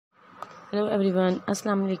Hello everyone,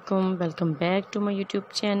 Assalamu alaikum. Welcome back to my YouTube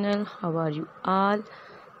channel. How are you all?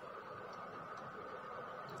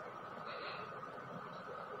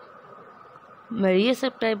 My dear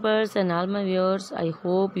subscribers and all my viewers, I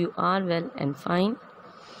hope you are well and fine.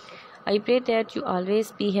 I pray that you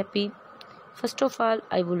always be happy. First of all,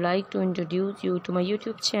 I would like to introduce you to my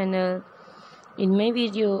YouTube channel. In my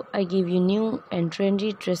video, I give you new and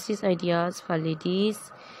trendy dresses ideas for ladies,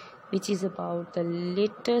 which is about the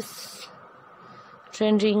latest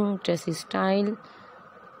trending dressy style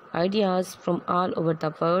ideas from all over the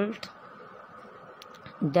world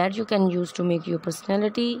that you can use to make your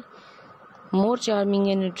personality more charming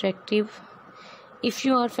and attractive. If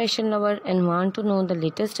you are fashion lover and want to know the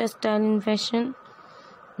latest style in fashion,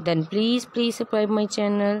 then please subscribe my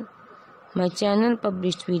channel. My channel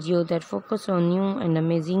published video that focus on new and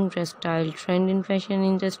amazing dress style trend in fashion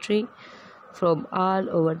industry from all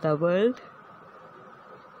over the world.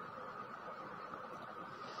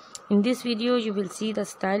 In this video, you will see the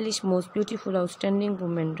stylish, most beautiful, outstanding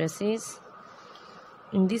women dresses.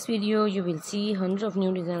 In this video, you will see hundreds of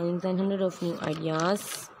new designs and hundreds of new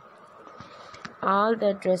ideas. All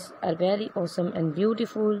the dresses are very awesome and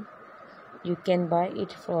beautiful. You can buy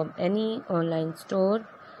it from any online store.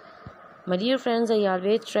 My dear friends, I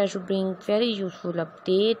always try to bring very useful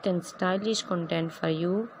update and stylish content for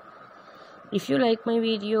you. If you like my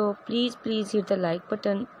video, please hit the like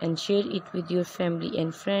button and share it with your family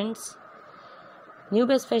and friends. New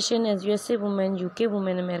best fashion as USA woman, UK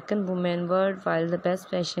woman, American woman, worldwide the best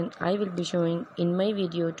fashion I will be showing in my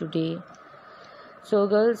video today. So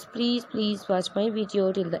girls, please watch my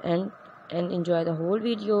video till the end and enjoy the whole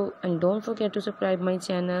video, and don't forget to subscribe my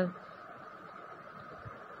channel.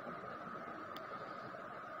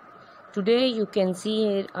 Today you can see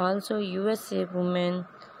here also USA woman,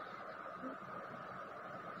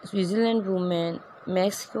 Switzerland woman,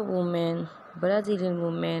 Mexico woman, Brazilian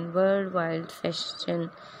woman, worldwide fashion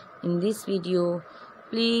in this video.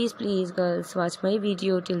 Please girls, watch my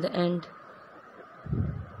video till the end.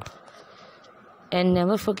 And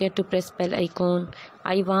never forget to press bell icon.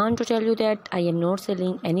 I want to tell you that I am not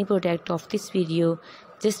selling any product of this video,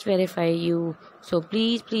 just verify you. So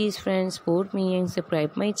please friends, support me and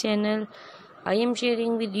subscribe my channel. I am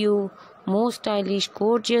sharing with you most stylish,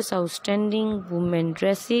 gorgeous, outstanding women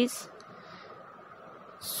dresses.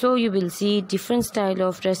 So you will see different style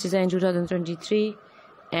of dress design 2023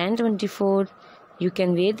 and 24. You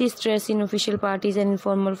can wear this dress in official parties and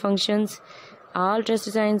informal functions. All dress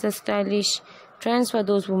designs are stylish trends for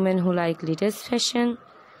those women who like latest fashion.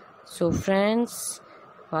 So friends,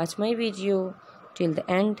 watch my video till the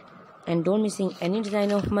end and don't missing any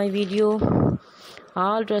design of my video.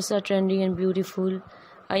 All dresses are trendy and beautiful.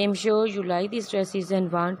 I am sure you like these dresses and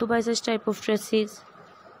want to buy such type of dresses.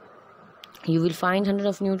 You will find hundreds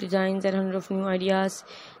of new designs and hundreds of new ideas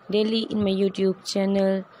daily in my YouTube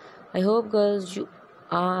channel. I hope girls you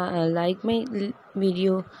like my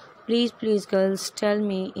video. Please girls, tell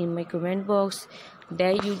me in my comment box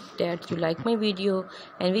that you like my video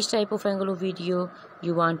and which type of angle of video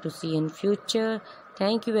you want to see in future.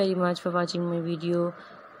 Thank you very much for watching my video.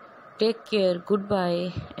 Take care,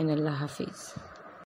 goodbye and Allah Hafiz.